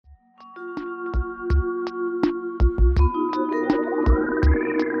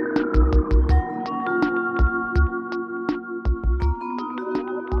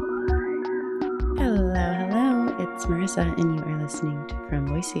Alyssa, and you are listening to From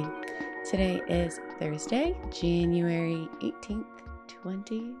Boise. Today is Thursday, January 18th,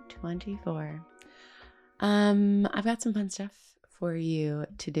 2024. I've got some fun stuff for you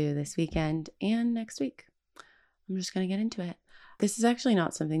to do this weekend and next week. I'm just going to get into it. This is actually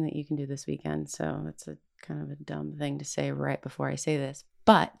not something that you can do this weekend, so it's a kind of a dumb thing to say right before I say this,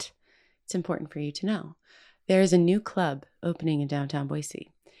 but it's important for you to know. There is a new club opening in downtown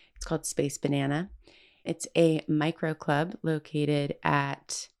Boise. It's called Space Banana. It's a micro club located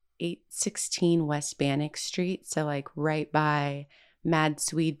at 816 West Bannock Street, so like right by Mad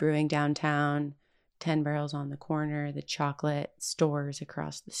Swede Brewing downtown, 10 Barrels on the corner, the chocolate stores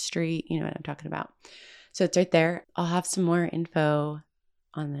across the street. You know what I'm talking about. So it's right there. I'll have some more info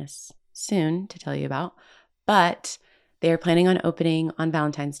on this soon to tell you about, but they are planning on opening on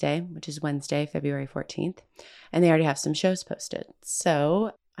Valentine's Day, which is Wednesday, February 14th, and they already have some shows posted.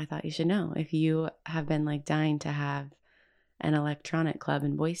 So I thought you should know, if you have been like dying to have an electronic club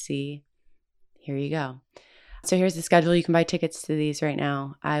in Boise, here you go. So here's the schedule. You can buy tickets to these right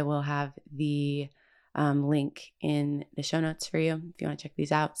now. I will have the link in the show notes for you if you want to check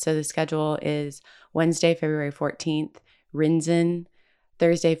these out. So the schedule is Wednesday, February 14th, Rinzen,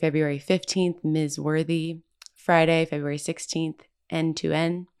 Thursday, February 15th, Ms. Worthy, Friday, February 16th,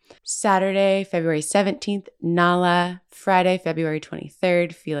 N2N, Saturday, February 17th, Nala, Friday, February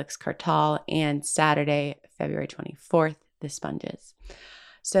 23rd, Felix Cartal, and Saturday, February 24th, The Sponges.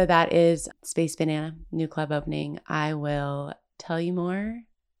 So that is Space Banana, new club opening. I will tell you more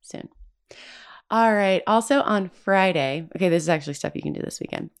soon. All right. Also on Friday, okay, this is actually stuff you can do this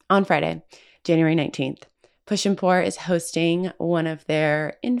weekend. On Friday, January 19th, Push and Pour is hosting one of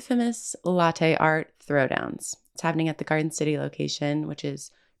their infamous latte art throwdowns. It's happening at the Garden City location, which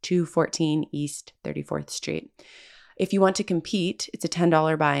is 214 East 34th Street. If you want to compete, it's a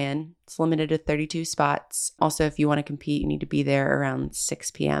 $10 buy-in. It's limited to 32 spots. Also, if you want to compete, you need to be there around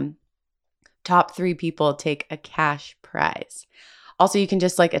 6 p.m. Top 3 people take a cash prize. Also, you can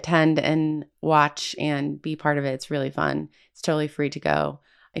just like attend and watch and be part of it. It's really fun. It's totally free to go.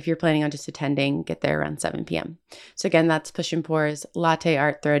 If you're planning on just attending, get there around 7 p.m. So again, that's Push and Pour's Latte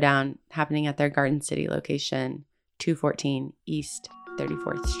Art Throwdown happening at their Garden City location, 214 East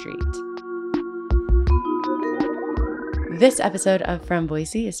 34th Street. This episode of From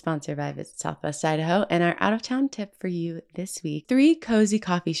Boise is sponsored by Visit Southwest Idaho, and our out-of-town tip for you this week, 3 cozy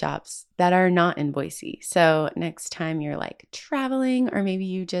coffee shops that are not in Boise. So next time you're like traveling, or maybe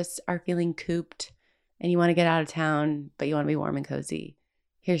you just are feeling cooped and you want to get out of town, but you want to be warm and cozy,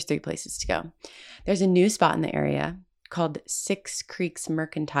 here's 3 places to go. There's a new spot in the area called Six Creeks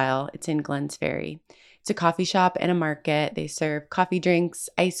Mercantile. It's in Glens Ferry. It's a coffee shop and a market. They serve coffee drinks,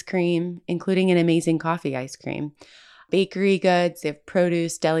 ice cream, including an amazing coffee ice cream, bakery goods. They have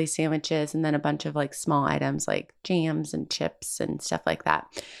produce, deli sandwiches, and then a bunch of like small items like jams and chips and stuff like that.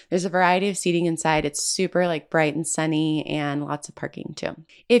 There's a variety of seating inside. It's super like bright and sunny and lots of parking too.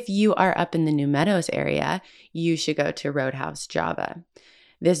 If you are up in the New Meadows area, you should go to Roadhouse Java.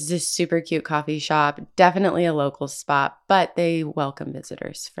 This is a super cute coffee shop, definitely a local spot, but they welcome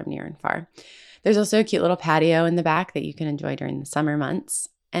visitors from near and far. There's also a cute little patio in the back that you can enjoy during the summer months.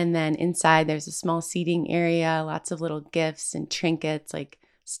 And then inside there's a small seating area, lots of little gifts and trinkets like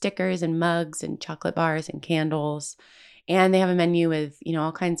stickers and mugs and chocolate bars and candles. And they have a menu with,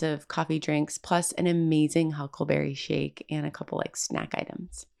 all kinds of coffee drinks, plus an amazing huckleberry shake and a couple like snack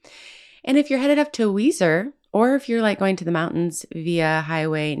items. And if you're headed up to Weiser, or if you're like going to the mountains via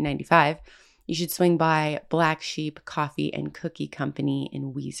Highway 95, you should swing by Black Sheep Coffee and Cookie Company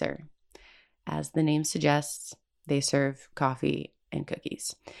in Weiser. As the name suggests, they serve coffee and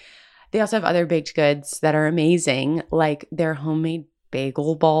cookies. They also have other baked goods that are amazing, like their homemade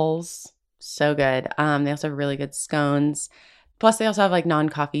bagel balls. So good. They also have really good scones. Plus, they also have like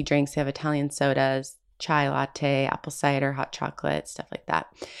non-coffee drinks. They have Italian sodas, chai latte, apple cider, hot chocolate, stuff like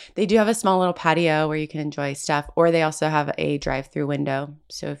that. They do have a small little patio where you can enjoy stuff, or they also have a drive-through window.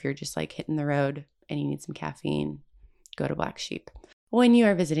 So if you're just like hitting the road and you need some caffeine, go to Black Sheep. When you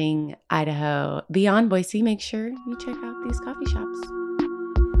are visiting Idaho beyond Boise, make sure you check out these coffee shops.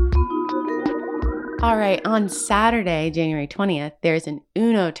 All right, on Saturday, January 20th, there's an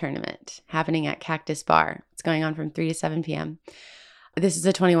Uno tournament happening at Cactus Bar. It's going on from 3 to 7 p.m. This is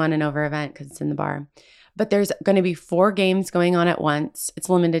a 21 and over event because it's in the bar. But there's going to be 4 games going on at once. It's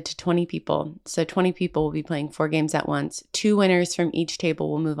limited to 20 people. So 20 people will be playing 4 games at once. 2 winners from each table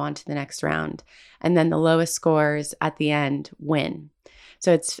will move on to the next round. And then the lowest scores at the end win.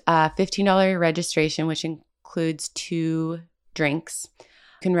 So it's $15 registration, which includes 2 drinks. You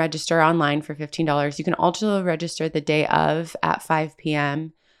can register online for $15. You can also register the day of at 5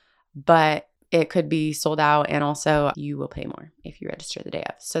 p.m. But it could be sold out, and also you will pay more if you register the day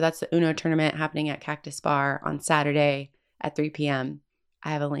of. So that's the Uno tournament happening at Cactus Bar on Saturday at 3 p.m.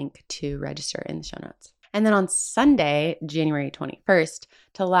 I have a link to register in the show notes. And then on Sunday, January 21st,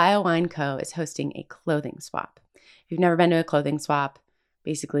 Talia Wine Co. is hosting a clothing swap. If you've never been to a clothing swap,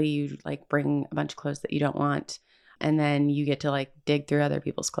 basically you like bring a bunch of clothes that you don't want, and then you get to like dig through other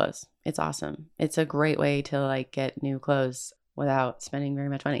people's clothes. It's awesome. It's a great way to like get new clothes without spending very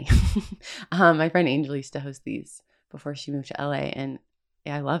much money. My friend Angel used to host these before she moved to LA, and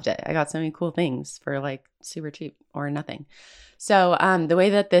yeah, I loved it. I got so many cool things for like super cheap or nothing. So the way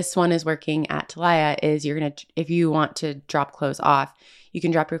that this one is working at Talia is if you want to drop clothes off, you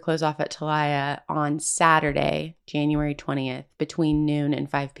can drop your clothes off at Talia on Saturday, January 20th, between noon and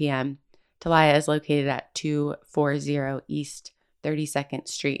 5 p.m. Talia is located at 240 East 32nd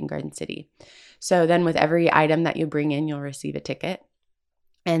Street in Garden City. So then with every item that you bring in, you'll receive a ticket.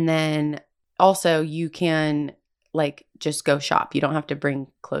 And then also you can like just go shop. You don't have to bring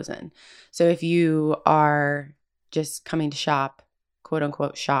clothes in. So if you are just coming to shop, quote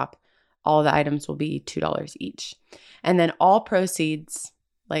unquote shop, all the items will be $2 each. And then all proceeds,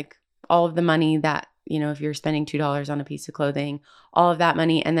 like all of the money that, if you're spending $2 on a piece of clothing, all of that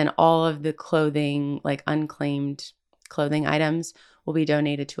money, and then all of the clothing, like unclaimed clothing items, will be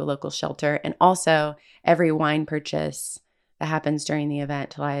donated to a local shelter. And also every wine purchase that happens during the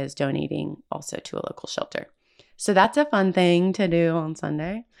event, Talia is donating also to a local shelter. So that's a fun thing to do on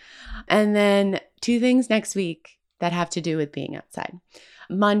Sunday. And then 2 things next week that have to do with being outside.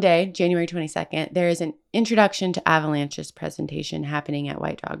 Monday, January 22nd, there is an Introduction to Avalanches presentation happening at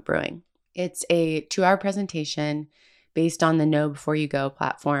White Dog Brewing. It's a 2-hour presentation based on the Know Before You Go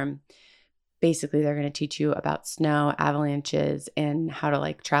platform. Basically, they're going to teach you about snow, avalanches, and how to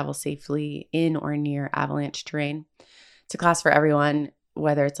like travel safely in or near avalanche terrain. It's a class for everyone,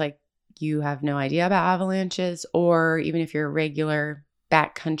 whether it's like you have no idea about avalanches, or even if you're a regular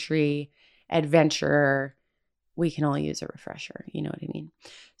backcountry adventurer, we can all use a refresher. You know what I mean?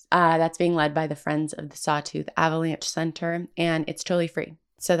 That's being led by the Friends of the Sawtooth Avalanche Center, and it's totally free.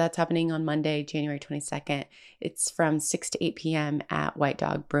 So that's happening on Monday, January 22nd. It's from 6 to 8 p.m. at White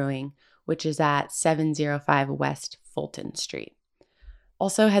Dog Brewing, which is at 705 West Fulton Street.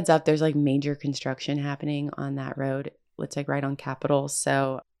 Also, heads up, there's like major construction happening on that road. It's like right on Capitol,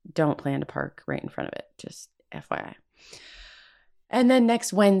 so don't plan to park right in front of it, just FYI. And then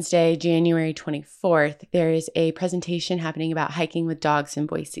next Wednesday, January 24th, there is a presentation happening about hiking with dogs in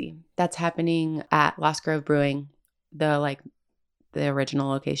Boise. That's happening at Lost Grove Brewing, the original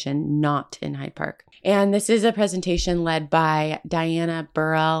location, not in Hyde Park. And this is a presentation led by Diana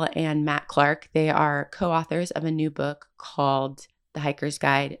Burrell and Matt Clark. They are co-authors of a new book called The Hiker's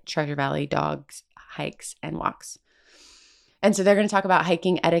Guide, Treasure Valley Dogs, Hikes, and Walks. And so they're going to talk about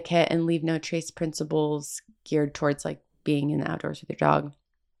hiking etiquette and leave no trace principles geared towards like being in the outdoors with your dog.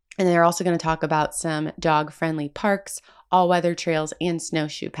 And they're also going to talk about some dog-friendly parks, all-weather trails, and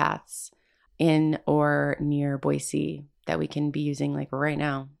snowshoe paths in or near Boise that we can be using like right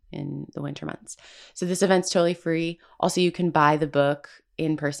now in the winter months. So this event's totally free. Also, you can buy the book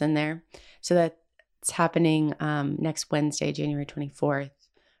in person there. So that's happening next Wednesday, January 24th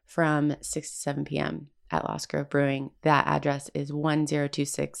from 6 to 7 p.m. at Lost Grove Brewing. That address is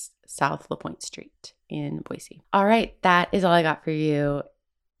 1026 South LaPointe Street in Boise. All right, that is all I got for you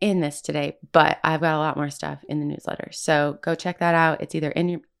in this today, but I've got a lot more stuff in the newsletter. So go check that out. It's either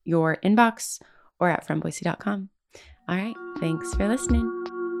in your inbox or at fromboise.com. All right, thanks for listening.